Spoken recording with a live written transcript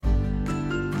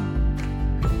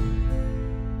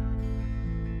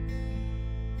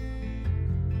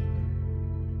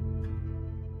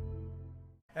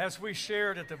As we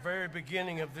shared at the very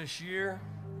beginning of this year,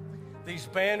 these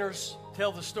banners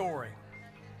tell the story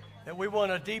that we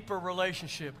want a deeper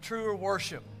relationship, truer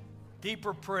worship,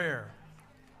 deeper prayer,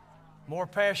 more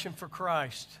passion for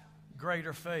Christ,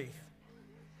 greater faith.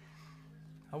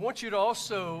 I want you to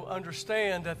also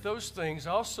understand that those things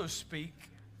also speak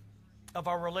of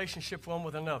our relationship one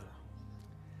with another.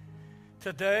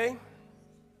 Today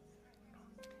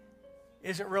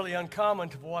isn't really uncommon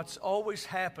to what's always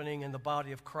happening in the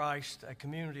body of Christ, a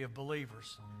community of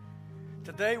believers.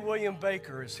 Today, William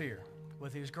Baker is here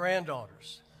with his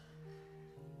granddaughters.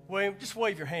 William, just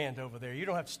wave your hand over there. You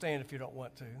don't have to stand if you don't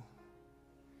want to.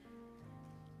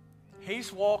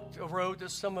 He's walked a road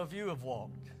that some of you have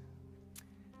walked.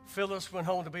 Phyllis went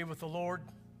home to be with the Lord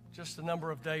just a number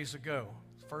of days ago.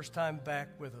 First time back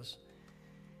with us.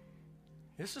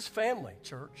 This is family,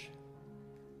 church.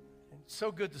 It's so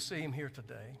good to see him here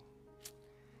today.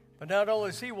 But not only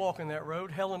is he walking that road,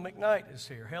 Helen McKnight is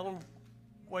here. Helen,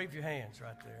 wave your hands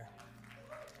right there.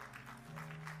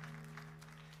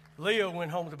 Leo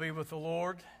went home to be with the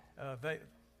Lord.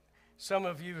 Some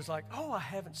of you is like, oh, I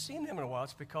haven't seen them in a while.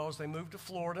 It's because they moved to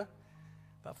Florida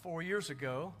about 4 years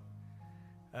ago.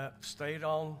 Stayed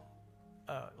on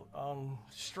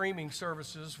streaming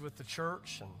services with the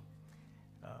church.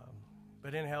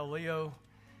 But anyhow, Leo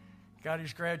got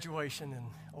his graduation in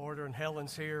order, and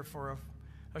Helen's here for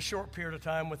a short period of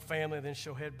time with family, then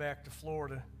she'll head back to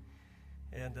Florida.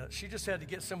 And she just had to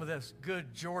get some of this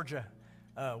good Georgia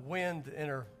wind in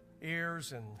her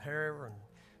ears and hair and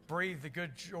breathe the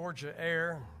good Georgia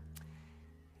air.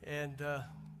 And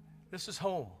this is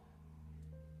home.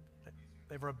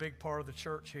 They were a big part of the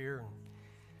church here. And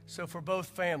so for both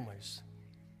families,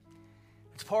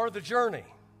 it's part of the journey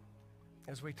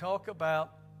as we talk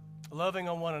about loving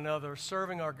on one another,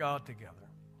 serving our God together.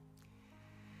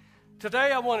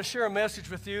 Today I want to share a message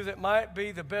with you that might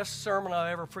be the best sermon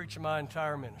I ever preached in my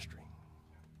entire ministry.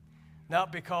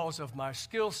 Not because of my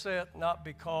skill set, not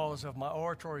because of my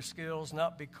oratory skills,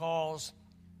 not because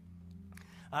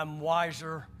I'm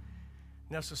wiser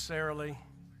necessarily.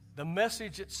 The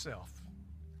message itself.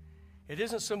 It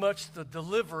isn't so much the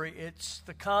delivery, it's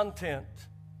the content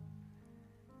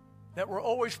that we're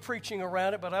always preaching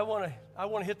around it, but I want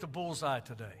to hit the bullseye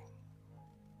today.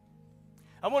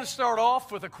 I want to start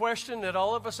off with a question that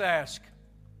all of us ask.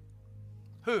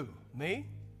 Who? Me?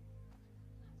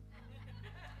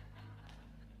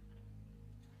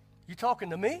 You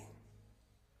talking to me?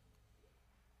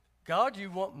 God,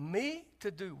 you want me to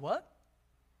do what?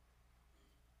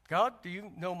 God, do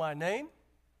you know my name?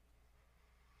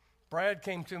 Brad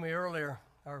came to me earlier,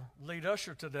 our lead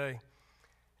usher today,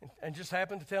 and just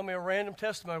happened to tell me a random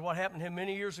testimony of what happened to him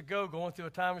many years ago, going through a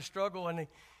time of struggle. And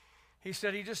he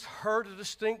said he just heard a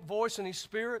distinct voice in his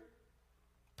spirit.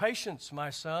 Patience, my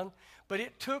son. But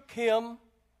it took him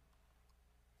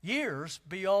years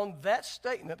beyond that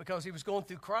statement because he was going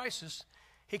through crisis.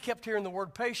 He kept hearing the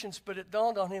word patience, but it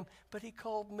dawned on him, but he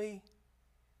called me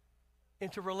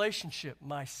into relationship,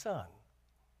 my son.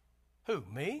 Who,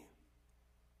 me?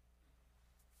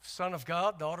 Son of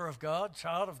God, daughter of God,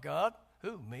 child of God.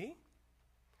 Who, me?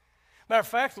 Matter of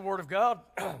fact, the Word of God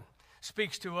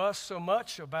speaks to us so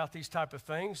much about these type of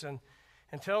things and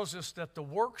tells us that the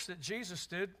works that Jesus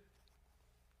did,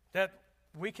 that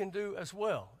we can do as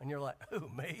well. And you're like, who,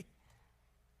 me?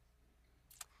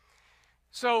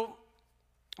 So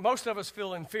most of us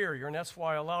feel inferior, and that's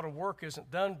why a lot of work isn't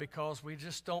done, because we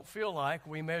just don't feel like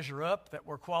we measure up, that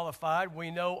we're qualified. We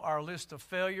know our list of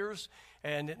failures,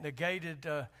 and it negated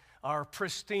our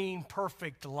pristine,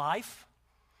 perfect life.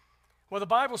 Well, the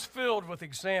Bible's filled with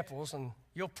examples, and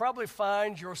you'll probably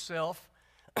find yourself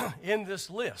in this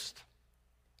list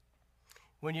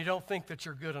when you don't think that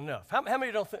you're good enough. How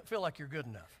many don't feel like you're good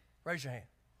enough? Raise your hand.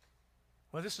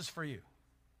 Well, this is for you.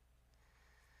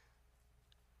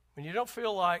 When you don't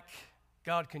feel like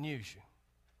God can use you.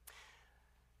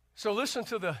 So listen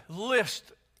to the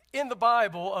list in the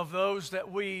Bible of those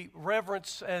that we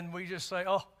reverence and we just say,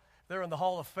 oh, they're in the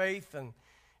hall of faith, and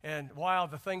wow,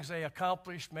 the things they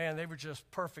accomplished, man, they were just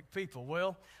perfect people.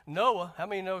 Well, Noah, how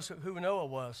many knows who Noah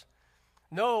was?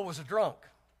 Noah was a drunk.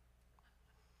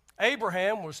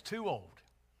 Abraham was too old.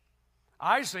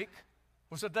 Isaac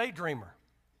was a daydreamer.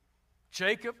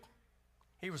 Jacob,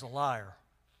 he was a liar.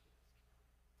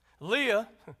 Leah,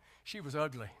 she was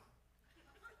ugly.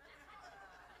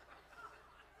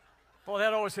 Boy,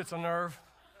 that always hits a nerve.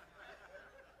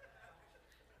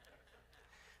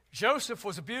 Joseph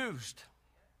was abused.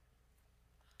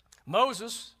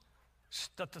 Moses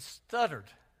stuttered.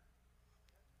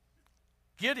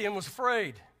 Gideon was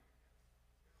afraid.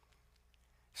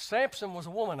 Samson was a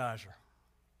womanizer.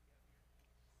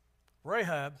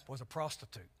 Rahab was a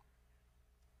prostitute.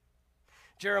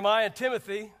 Jeremiah and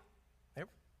Timothy, they were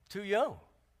too young.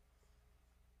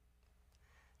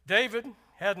 David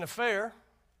had an affair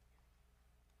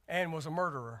and was a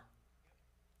murderer.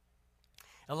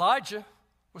 Elijah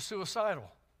was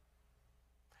suicidal.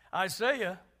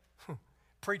 Isaiah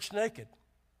preached naked.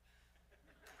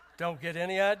 Don't get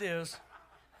any ideas.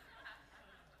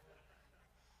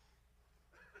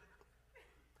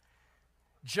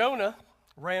 Jonah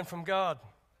ran from God.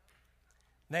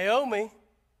 Naomi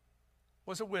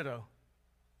was a widow.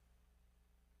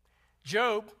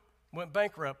 Job went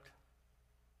bankrupt.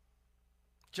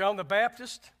 John the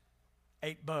Baptist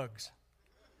ate bugs.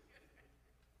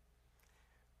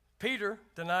 Peter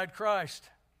denied Christ.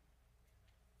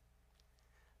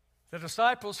 The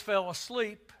disciples fell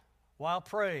asleep while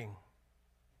praying.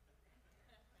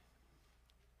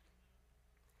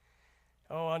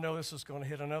 Oh, I know this is going to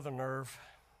hit another nerve.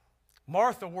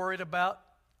 Martha worried about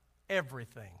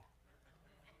everything.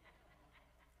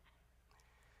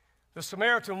 The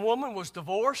Samaritan woman was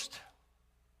divorced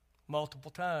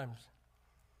multiple times.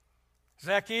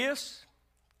 Zacchaeus,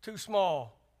 too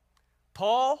small.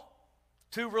 Paul,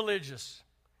 too religious.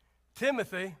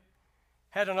 Timothy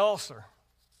had an ulcer.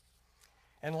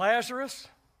 And Lazarus,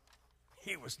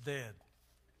 he was dead.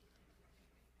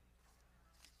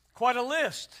 Quite a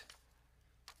list.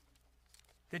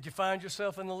 Did you find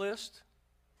yourself in the list?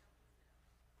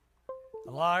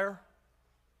 A liar,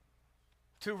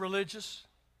 too religious,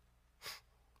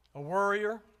 a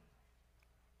worrier.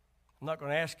 I'm not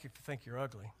going to ask you if you think you're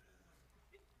ugly.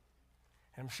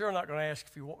 And I'm sure not going to ask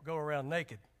if you go around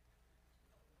naked.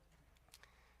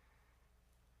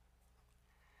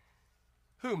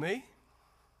 Who, me?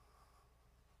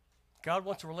 God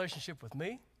wants a relationship with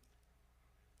me?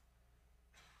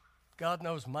 God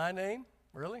knows my name?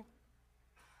 Really?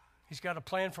 He's got a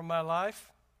plan for my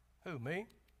life? Who, me?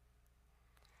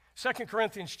 2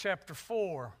 Corinthians chapter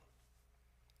 4.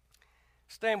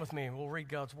 Stand with me and we'll read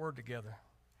God's word together.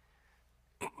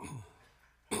 I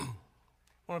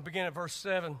want to begin at verse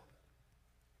 7.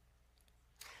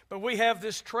 But we have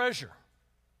this treasure.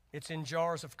 It's in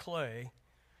jars of clay,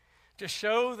 to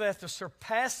show that the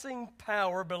surpassing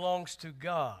power belongs to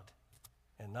God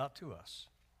and not to us.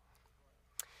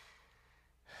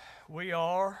 We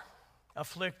are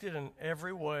afflicted in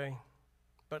every way,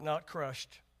 but not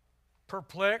crushed,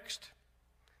 perplexed,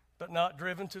 but not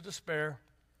driven to despair,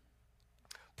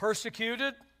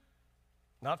 persecuted,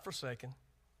 not forsaken,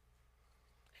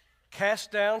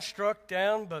 cast down, struck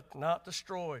down, but not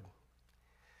destroyed,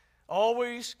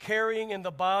 always carrying in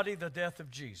the body the death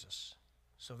of Jesus,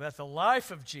 so that the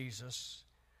life of Jesus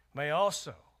may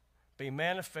also be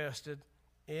manifested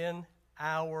in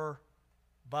our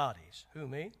bodies. Who,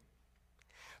 me?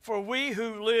 For we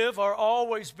who live are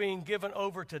always being given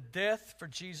over to death for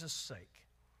Jesus' sake,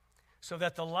 so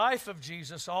that the life of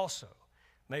Jesus also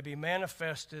may be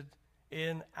manifested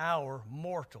in our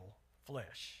mortal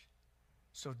flesh.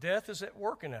 So death is at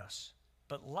work in us,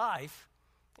 but life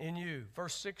in you.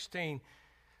 Verse 16,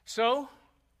 so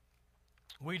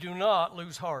we do not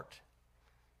lose heart,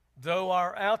 though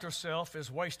our outer self is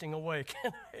wasting away.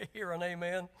 Can I hear an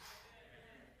amen?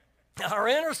 Our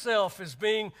inner self is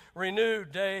being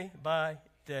renewed day by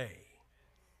day.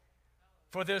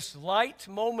 For this light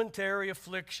momentary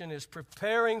affliction is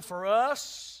preparing for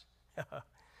us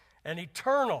an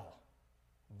eternal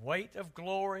weight of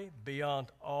glory beyond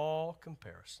all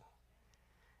comparison,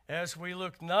 as we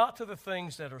look not to the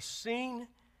things that are seen,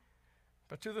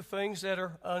 but to the things that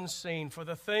are unseen. For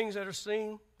the things that are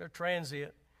seen, they're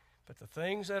transient, but the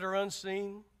things that are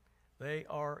unseen, they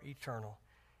are eternal.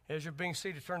 As you're being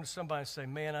seated, turn to somebody and say,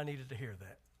 man, I needed to hear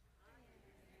that.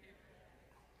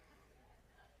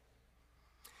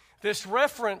 This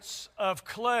reference of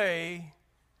clay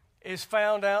is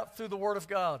found out through the Word of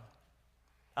God.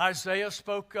 Isaiah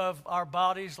spoke of our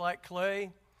bodies like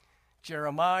clay.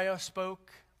 Jeremiah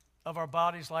spoke of our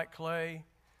bodies like clay.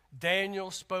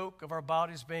 Daniel spoke of our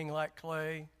bodies being like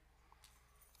clay.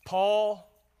 Paul,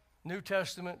 New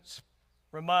Testament,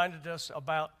 reminded us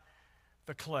about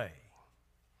the clay.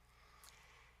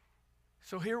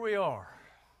 So here we are,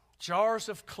 jars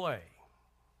of clay,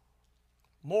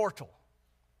 mortal.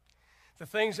 The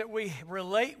things that we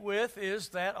relate with is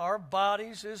that our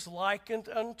bodies is likened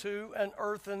unto an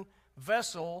earthen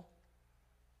vessel.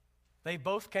 They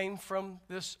both came from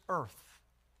this earth.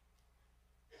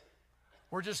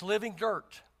 We're just living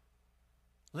dirt,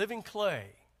 living clay,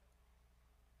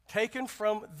 taken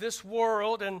from this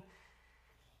world and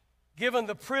given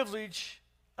the privilege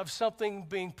of something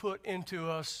being put into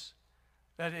us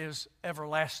that is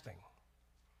everlasting.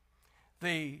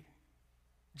 The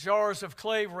jars of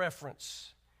clay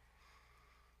reference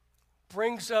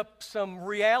brings up some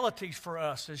realities for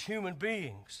us as human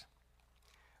beings.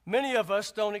 Many of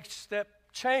us don't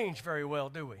accept change very well,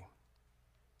 do we?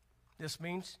 This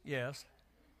means yes.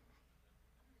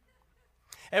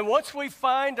 And once we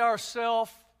find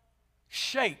ourselves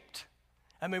shaped,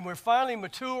 we're finally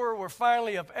mature, we're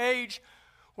finally of age,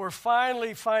 we're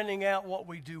finally finding out what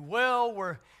we do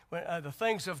well, the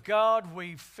things of God,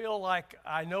 we feel like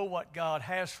I know what God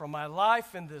has for my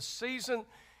life in this season,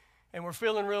 and we're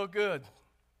feeling real good.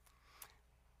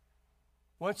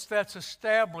 Once that's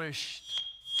established,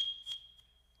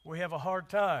 we have a hard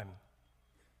time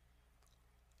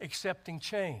accepting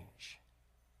change.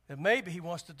 That maybe He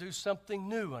wants to do something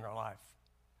new in our life,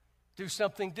 do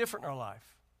something different in our life.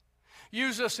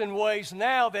 Use us in ways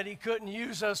now that He couldn't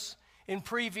use us in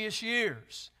previous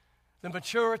years. The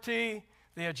maturity,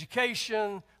 the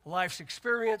education, life's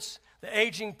experience, the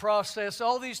aging process,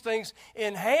 all these things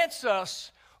enhance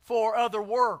us for other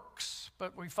works.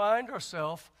 But we find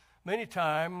ourselves many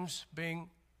times being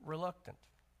reluctant.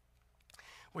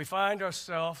 We find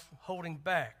ourselves holding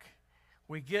back.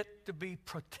 We get to be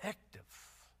protective.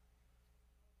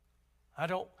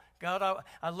 God,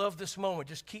 I love this moment.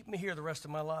 Just keep me here the rest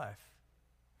of my life.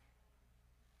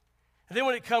 And then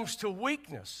when it comes to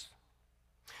weakness,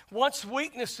 once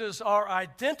weaknesses are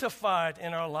identified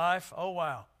in our life, oh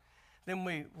wow, then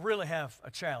we really have a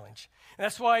challenge. And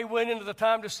that's why He went into the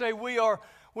time to say we are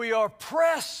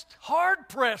pressed, hard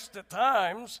pressed at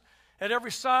times, at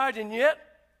every side, and yet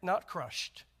not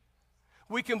crushed.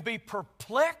 We can be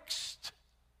perplexed.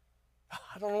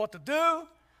 I don't know what to do.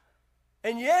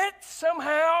 And yet,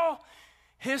 somehow,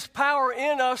 His power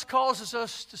in us causes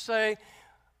us to say,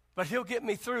 but He'll get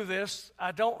me through this.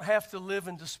 I don't have to live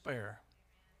in despair.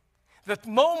 The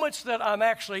moments that I'm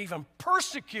actually even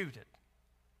persecuted,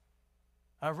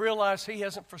 I realize He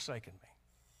hasn't forsaken me.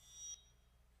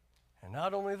 And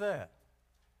not only that,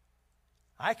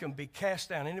 I can be cast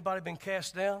down. Anybody been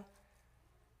cast down?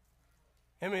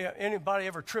 Anybody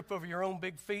ever trip over your own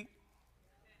big feet?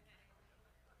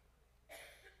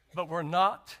 But we're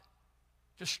not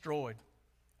destroyed.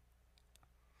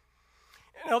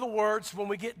 In other words, when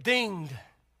we get dinged,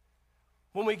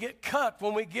 when we get cut,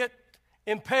 when we get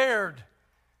impaired,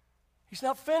 He's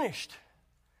not finished.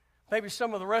 Maybe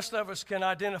some of the rest of us can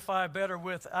identify better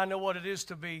with, I know what it is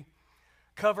to be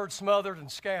covered, smothered, and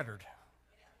scattered.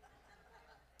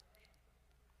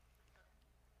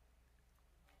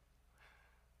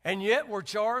 And yet we're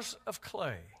jars of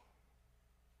clay.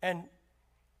 And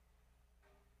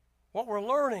what we're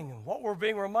learning and what we're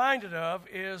being reminded of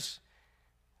is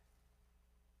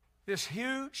this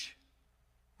huge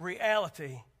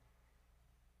reality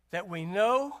that we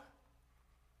know,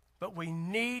 but we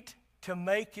need to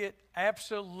make it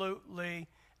absolutely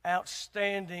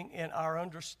outstanding in our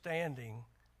understanding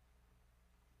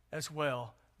as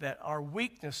well, that our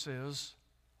weaknesses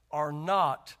are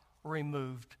not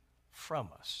removed from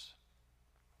us.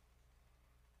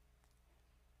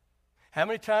 How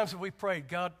many times have we prayed,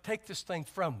 God, take this thing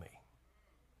from me?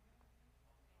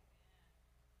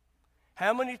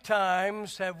 How many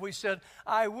times have we said,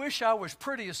 I wish I was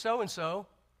pretty as so-and-so.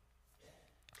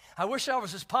 I wish I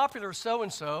was as popular as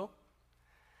so-and-so.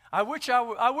 I wish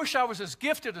I was as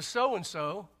gifted as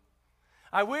so-and-so.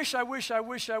 I wish.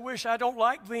 I don't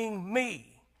like being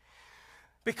me.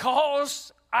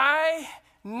 Because I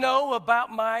know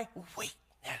about my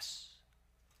weakness.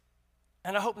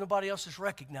 And I hope nobody else has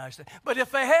recognized it. But if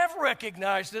they have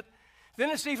recognized it, then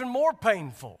it's even more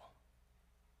painful.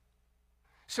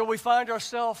 So we find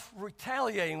ourselves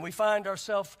retaliating. We find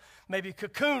ourselves maybe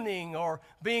cocooning or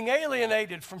being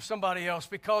alienated from somebody else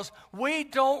because we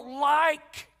don't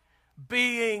like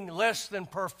being less than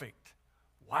perfect.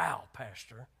 Wow,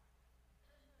 Pastor.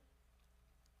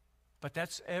 But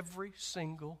that's every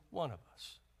single one of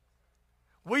us.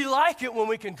 We like it when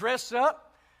we can dress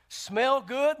up, smell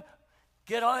good,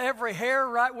 get every hair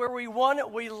right where we want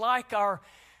it. We like our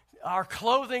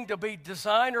clothing to be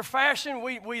designer fashion.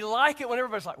 We like it when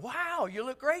everybody's like, wow, you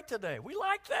look great today. We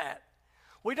like that.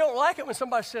 We don't like it when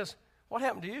somebody says, what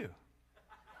happened to you?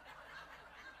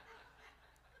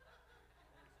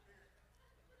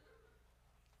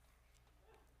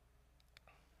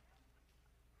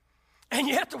 And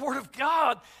yet the Word of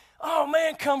God, oh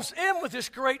man, comes in with this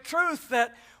great truth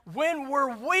that when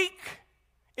we're weak,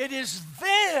 it is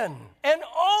then and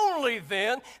only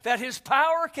then that His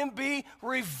power can be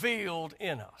revealed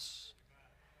in us.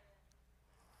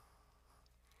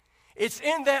 It's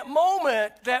in that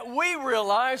moment that we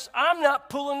realize I'm not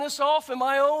pulling this off in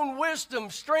my own wisdom,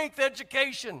 strength,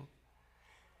 education.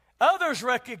 Others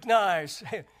recognize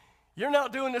You're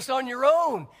not doing this on your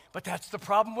own. But that's the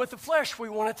problem with the flesh. We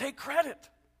want to take credit.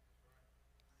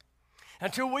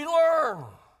 Until we learn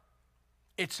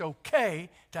it's okay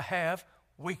to have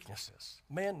weaknesses.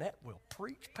 Man, that will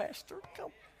preach, Pastor.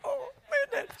 Come on, man,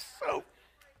 that's so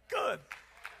good.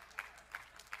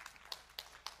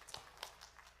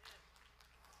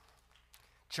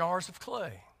 Jars of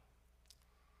clay.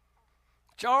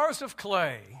 Jars of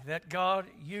clay that God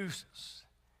uses.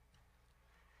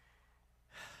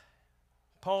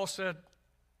 Paul said,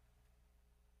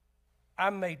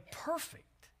 I'm made perfect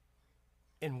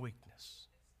in weakness.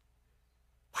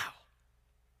 Wow.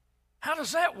 How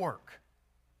does that work?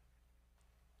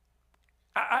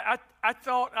 I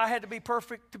thought I had to be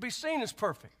perfect to be seen as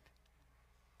perfect.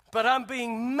 But I'm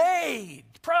being made,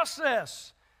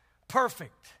 process,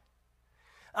 perfect.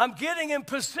 I'm getting in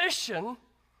position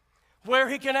where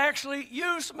he can actually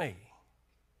use me.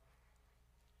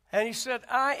 And he said,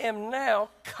 I am now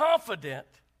confident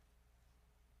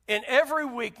in every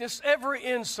weakness, every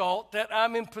insult, that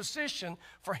I'm in position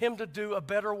for him to do a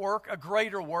better work, a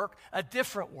greater work, a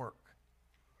different work.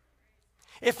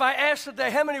 If I asked today,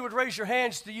 how many would raise your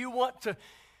hands, do you want to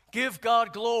give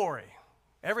God glory?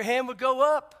 Every hand would go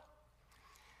up.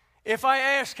 If I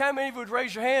ask how many would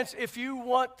raise your hands if you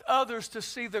want others to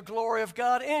see the glory of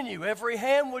God in you, every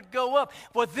hand would go up.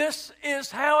 Well, this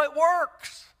is how it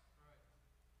works.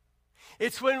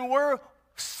 It's when we're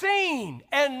seen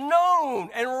and known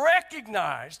and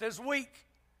recognized as weak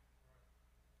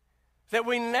that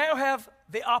we now have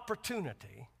the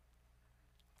opportunity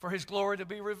for his glory to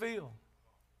be revealed.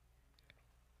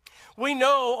 We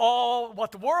know all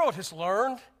what the world has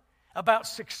learned about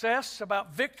success,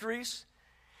 about victories,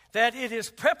 that it is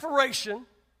preparation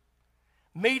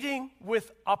meeting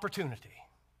with opportunity.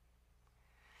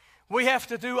 We have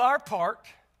to do our part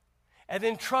and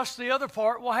then trust the other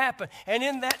part will happen. And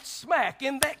in that smack,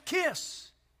 in that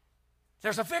kiss,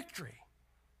 there's a victory.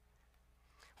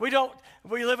 We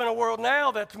live in a world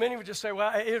now that many would just say,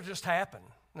 well, it'll just happen.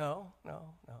 No.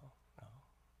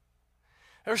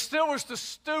 There still was the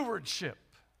stewardship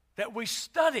that we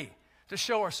study to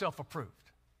show ourselves approved.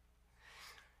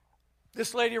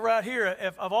 This lady right here,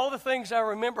 of all the things I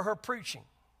remember her preaching,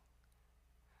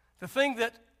 the thing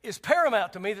that is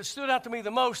paramount to me, that stood out to me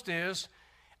the most is,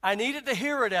 I needed to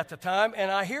hear it at the time, and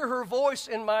I hear her voice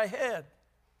in my head,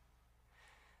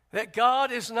 that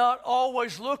God is not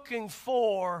always looking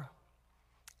for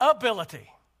ability.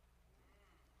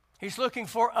 He's looking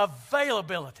for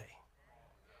availability.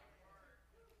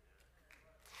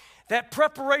 That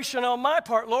preparation on my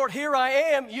part, Lord, here I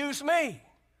am, use me.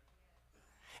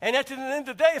 And at the end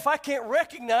of the day, if I can't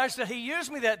recognize that he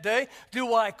used me that day,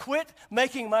 do I quit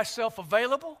making myself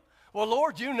available? Well,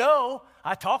 Lord, you know,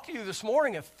 I talked to you this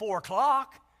morning at 4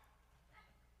 o'clock.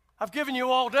 I've given you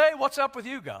all day. What's up with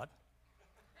you, God?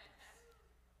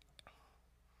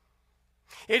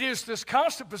 It is this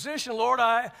constant position, Lord,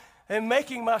 I am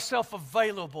making myself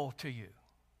available to you.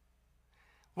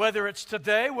 Whether it's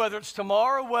today, whether it's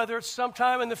tomorrow, whether it's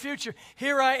sometime in the future,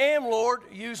 here I am, Lord,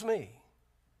 use me.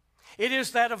 It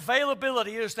is that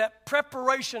availability. It is that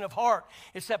preparation of heart.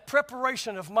 It's that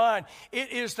preparation of mind.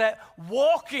 It is that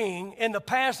walking in the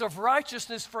paths of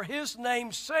righteousness for his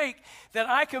name's sake that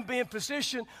I can be in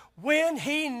position when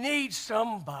he needs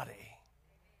somebody.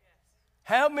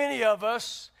 How many of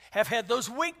us have had those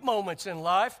weak moments in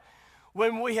life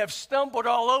when we have stumbled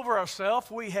all over ourselves?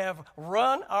 We have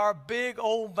run our big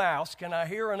old mouths. Can I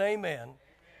hear an amen?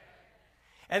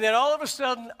 And then all of a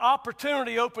sudden,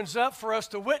 opportunity opens up for us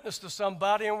to witness to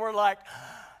somebody, and we're like,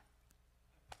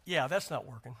 yeah, that's not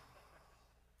working.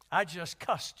 I just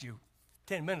cussed you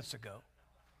 10 minutes ago.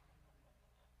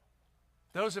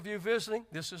 Those of you visiting,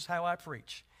 this is how I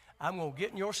preach. I'm going to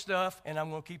get in your stuff, and I'm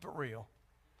going to keep it real.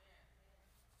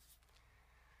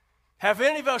 Have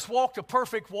any of us walked a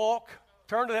perfect walk?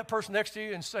 Turn to that person next to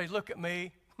you and say, look at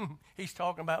me. He's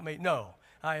talking about me. No,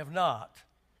 I have not.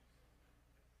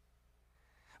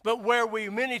 But where we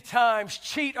many times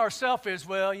cheat ourselves is,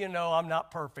 well, you know, I'm not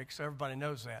perfect, so everybody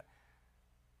knows that.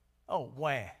 Oh,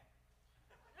 wah.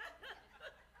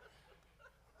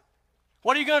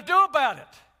 What are you going to do about it?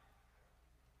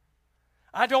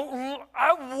 I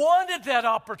wanted that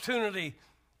opportunity.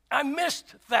 I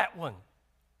missed that one.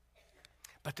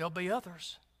 But there'll be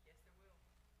others.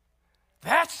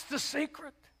 That's the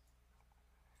secret.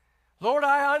 Lord,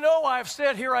 I know I've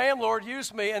said, here I am, Lord,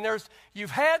 use me. And you've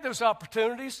had those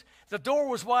opportunities. The door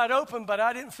was wide open, but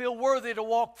I didn't feel worthy to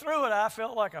walk through it. I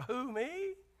felt like who, me?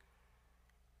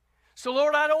 So,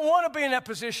 Lord, I don't want to be in that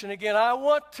position again. I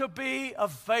want to be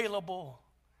available.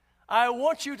 I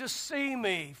want you to see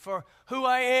me for who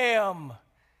I am.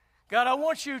 God, I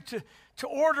want you to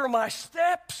order my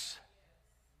steps.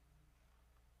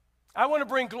 I want to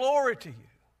bring glory to you.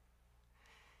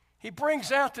 He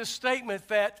brings out this statement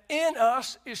that in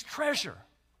us is treasure.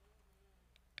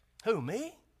 Who,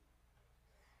 me?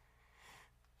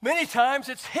 Many times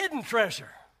it's hidden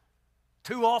treasure.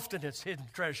 Too often it's hidden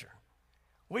treasure.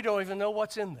 We don't even know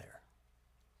what's in there.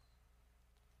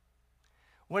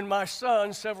 When my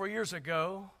son, several years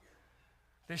ago,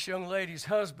 this young lady's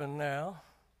husband now,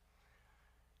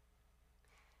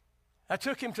 I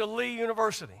took him to Lee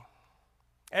University.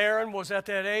 Aaron was at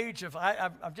that age of,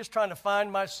 I'm just trying to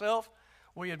find myself.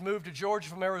 We had moved to Georgia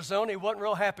from Arizona. He wasn't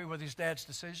real happy with his dad's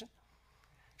decision.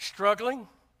 Struggling.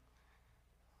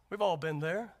 We've all been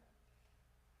there.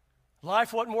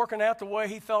 Life wasn't working out the way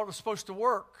he thought it was supposed to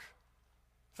work.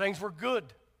 Things were good.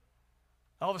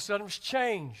 All of a sudden it was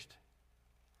changed.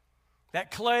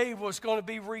 That clay was going to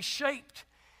be reshaped.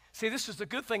 See, this is the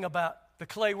good thing about the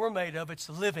clay we're made of. It's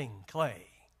living clay.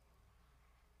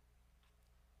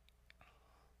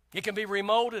 It can be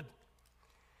remolded.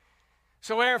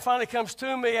 So Aaron finally comes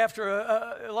to me after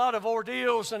a lot of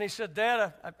ordeals, and he said,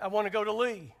 Dad, I want to go to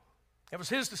Lee. It was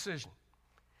his decision.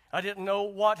 I didn't know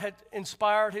what had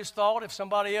inspired his thought, if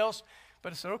somebody else,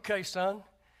 but I said, okay, son.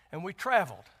 And we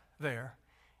traveled there.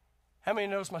 How many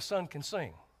knows my son can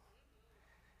sing?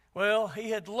 Well,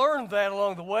 he had learned that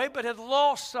along the way, but had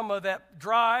lost some of that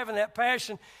drive and that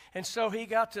passion, and so he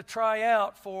got to try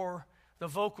out for the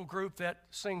vocal group that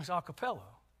sings a cappella.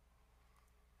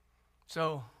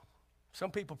 So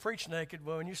some people preach naked.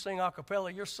 Well, when you sing a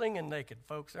cappella, you're singing naked,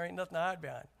 folks. There ain't nothing to hide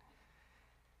behind.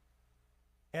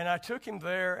 And I took him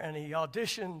there, and he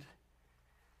auditioned,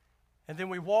 and then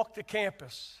we walked the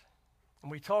campus,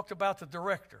 and we talked about the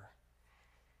director.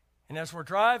 And as we're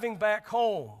driving back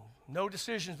home, no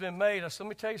decision's been made. I said, let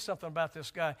me tell you something about this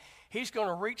guy. He's going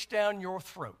to reach down your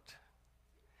throat,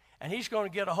 and he's going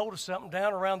to get a hold of something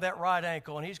down around that right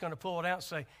ankle, and he's going to pull it out and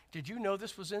say, did you know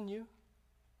this was in you?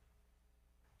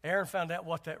 Aaron found out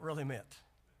what that really meant.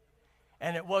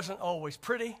 And it wasn't always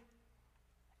pretty,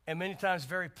 and many times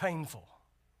very painful.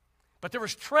 But there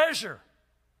was treasure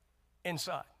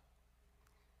inside.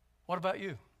 What about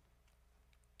you?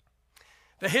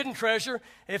 The hidden treasure,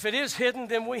 if it is hidden,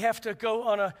 then we have to go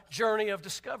on a journey of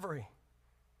discovery.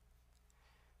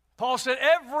 Paul said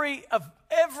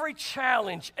every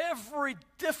challenge, every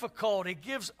difficulty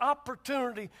gives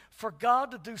opportunity for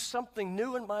God to do something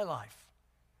new in my life,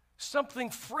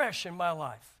 something fresh in my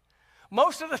life.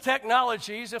 Most of the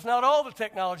technologies, if not all the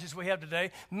technologies we have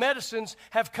today, medicines,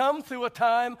 have come through a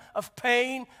time of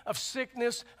pain, of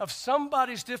sickness, of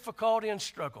somebody's difficulty and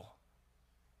struggle.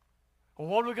 Well,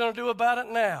 what are we going to do about it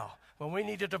now? Well, we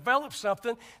need to develop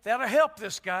something that'll help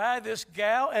this guy, this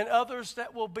gal, and others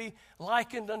that will be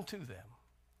likened unto them.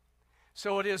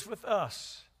 So it is with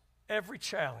us, every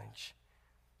challenge.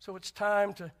 So it's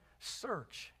time to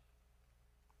search.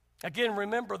 Again,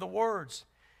 remember the words,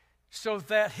 so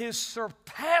that his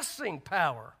surpassing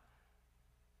power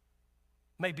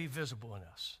may be visible in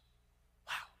us.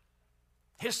 Wow.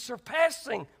 His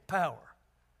surpassing power.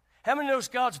 How many knows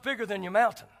God's bigger than your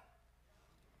mountain?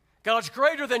 God's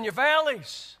greater than your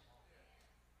valleys.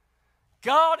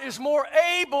 God is more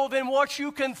able than what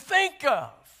you can think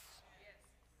of.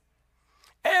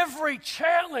 Every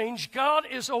challenge, God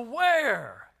is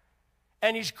aware,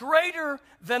 and he's greater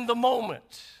than the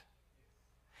moment.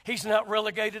 He's not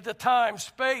relegated to time,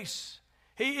 space.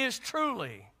 He is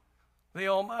truly the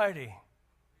Almighty.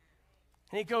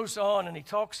 And he goes on and he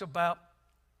talks about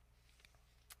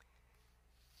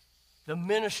the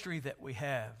ministry that we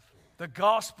have, the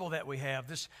gospel that we have,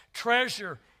 this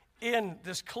treasure in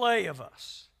this clay of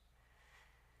us.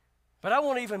 But I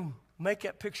want to even make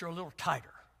that picture a little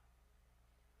tighter,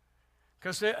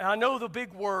 because I know the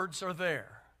big words are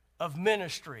there of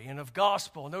ministry and of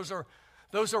gospel, and those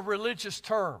are religious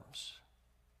terms.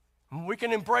 And we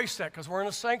can embrace that because we're in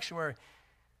a sanctuary.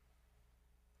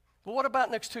 But what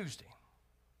about next Tuesday?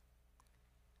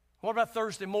 What about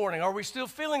Thursday morning? Are we still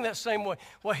feeling that same way?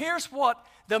 Well, here's what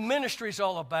the ministry is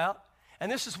all about,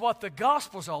 and this is what the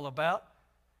gospel is all about.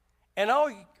 And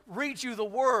I'll read you the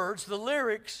words, the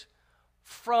lyrics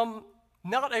from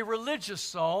not a religious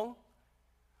song,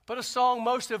 but a song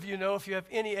most of you know if you have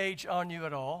any age on you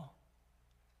at all.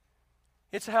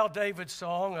 It's a Hal David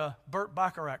song, a Burt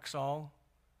Bacharach song.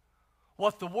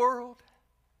 What the world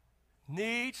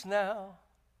needs now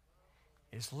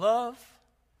is love,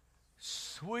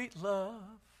 sweet love.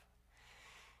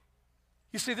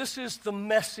 You see, this is the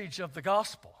message of the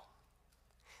gospel.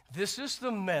 This is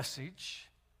the message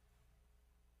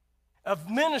of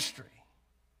ministry.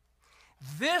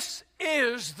 This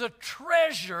is the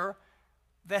treasure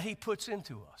that he puts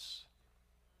into us.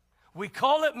 We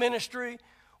call it ministry,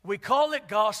 we call it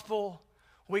gospel,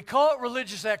 we call it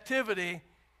religious activity,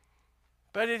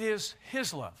 but it is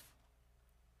his love.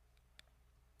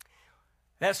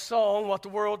 That song, What the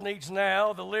World Needs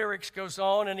Now, the lyrics goes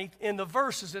on, and in the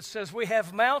verses it says, we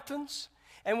have mountains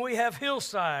and we have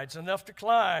hillsides enough to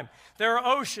climb. There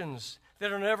are oceans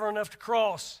that are never enough to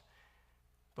cross.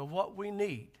 But what we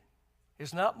need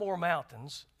is not more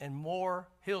mountains and more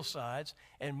hillsides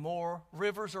and more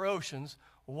rivers or oceans.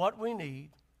 What we need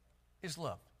is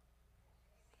love.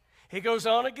 He goes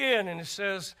on again and it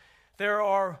says, there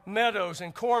are meadows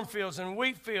and cornfields and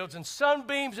wheat fields and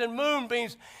sunbeams and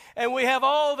moonbeams, and we have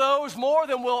all those, more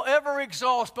than we'll ever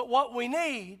exhaust. But what we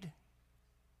need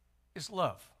is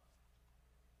love.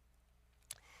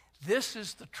 This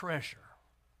is the treasure.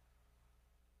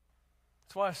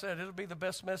 That's why I said it'll be the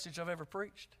best message I've ever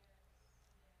preached.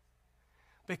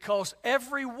 Because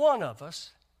every one of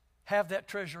us have that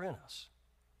treasure in us.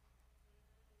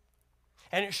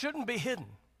 And it shouldn't be hidden.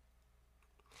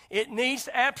 It needs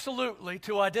absolutely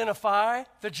to identify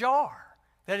the jar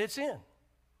that it's in.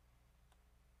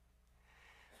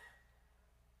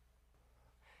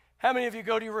 How many of you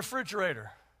go to your refrigerator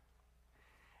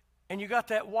and you got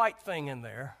that white thing in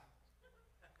there?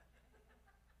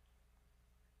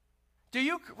 Do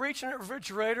you reach in the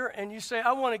refrigerator and you say,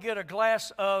 I want to get a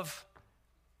glass of,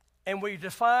 and we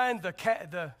define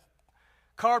the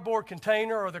cardboard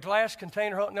container or the glass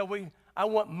container? No, I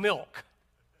want milk.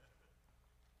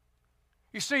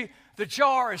 You see, the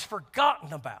jar is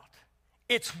forgotten about.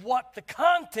 It's what the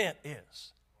content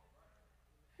is.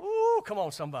 Ooh, come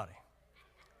on, somebody.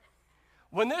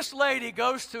 When this lady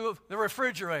goes to the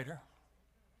refrigerator,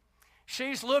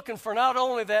 she's looking for not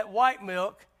only that white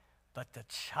milk, but the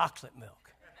chocolate milk.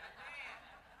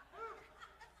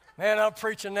 Man, I'm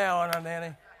preaching now, aren't I,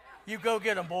 Nanny? You go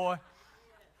get them, boy.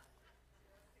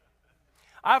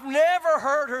 I've never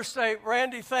heard her say,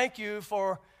 Randy, thank you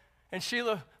for, and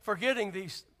Sheila, for getting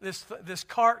this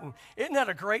carton. Isn't that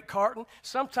a great carton?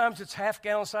 Sometimes it's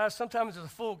half-gallon size. Sometimes it's a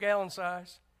full gallon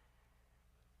size.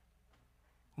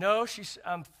 No,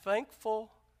 I'm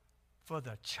thankful for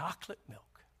the chocolate milk.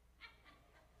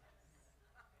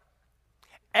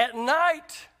 At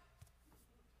night,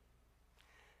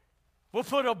 we'll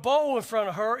put a bowl in front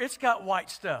of her. It's got white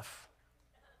stuff.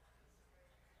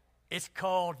 It's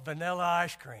called vanilla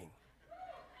ice cream.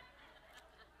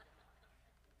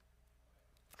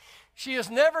 She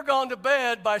has never gone to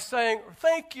bed by saying,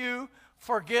 thank you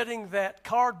for getting that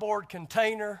cardboard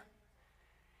container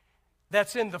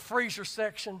that's in the freezer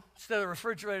section instead of the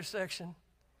refrigerator section.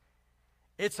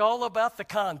 It's all about the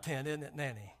content, isn't it,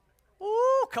 Nanny?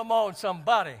 Ooh, come on,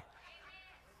 somebody.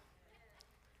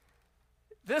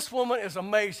 This woman is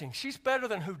amazing. She's better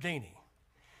than Houdini.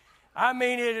 I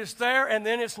mean, it is there and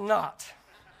then it's not.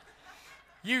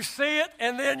 You see it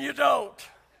and then you don't.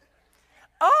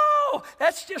 Oh,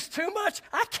 that's just too much.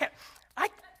 I can't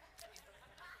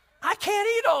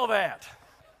eat all that.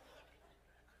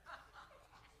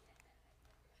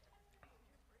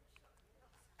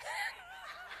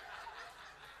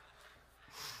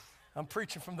 I'm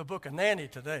preaching from the book of Nanny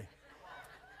today.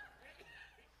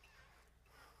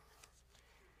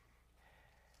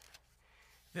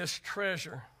 This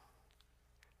treasure.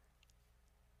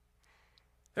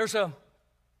 There's a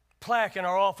plaque in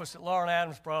our office that Lauren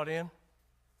Adams brought in.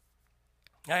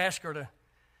 I asked her to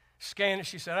scan it.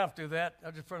 She said, I don't do that.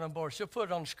 I'll just put it on board. She'll put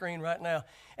it on the screen right now.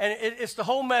 And it's the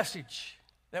whole message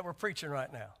that we're preaching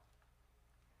right now.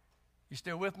 You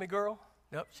still with me, girl?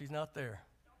 Nope, she's not there.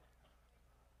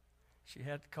 She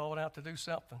had to call out to do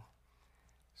something.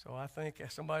 So I think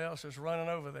somebody else is running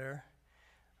over there.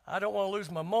 I don't want to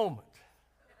lose my moment.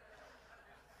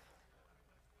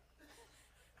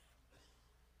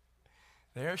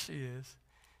 There she is.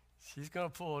 She's going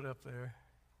to pull it up there.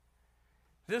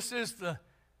 This is the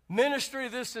ministry.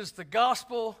 This is the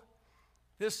gospel.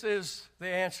 This is the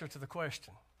answer to the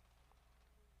question.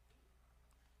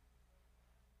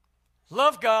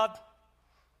 Love God.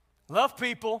 Love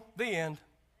people. The end.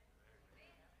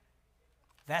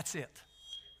 That's it.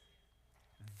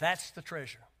 That's the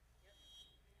treasure.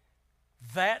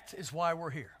 That is why we're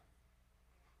here.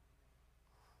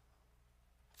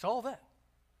 It's all that.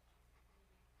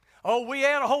 Oh, we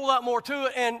add a whole lot more to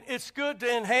it, and it's good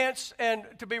to enhance and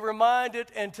to be reminded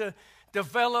and to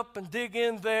develop and dig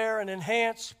in there and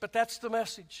enhance, but that's the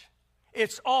message.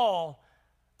 It's all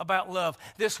about love.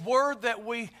 This word that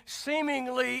we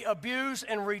seemingly abuse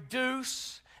and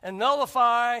reduce and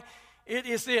nullify, it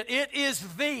is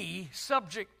the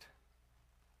subject.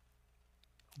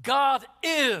 God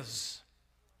is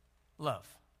love.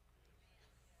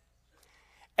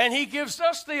 And he gives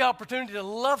us the opportunity to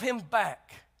love him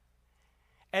back.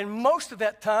 And most of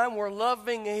that time, we're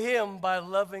loving him by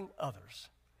loving others.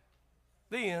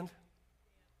 The end.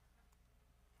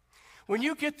 When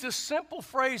you get this simple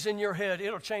phrase in your head,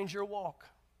 it'll change your walk.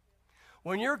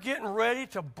 When you're getting ready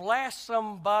to blast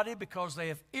somebody because they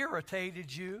have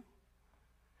irritated you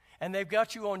and they've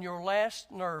got you on your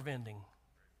last nerve ending.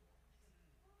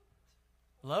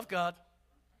 Love God.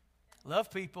 Love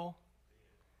people.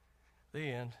 The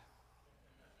end.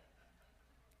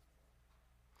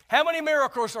 How many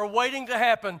miracles are waiting to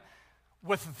happen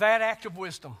with that act of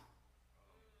wisdom?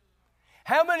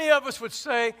 How many of us would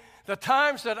say, the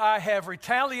times that I have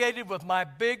retaliated with my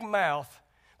big mouth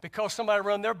because somebody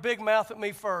run their big mouth at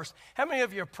me first, how many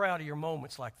of you are proud of your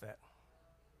moments like that?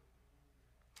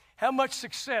 How much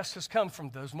success has come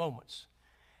from those moments?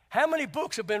 How many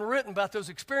books have been written about those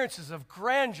experiences of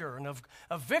grandeur and of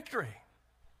victory?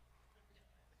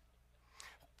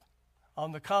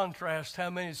 On the contrast, how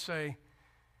many say,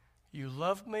 you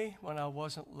loved me when I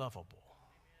wasn't lovable?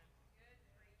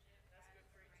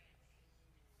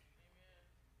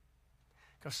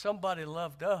 Because somebody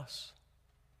loved us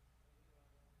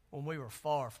when we were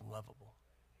far from lovable.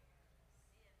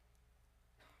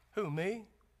 Who, me?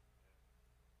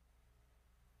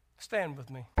 Stand with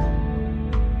me.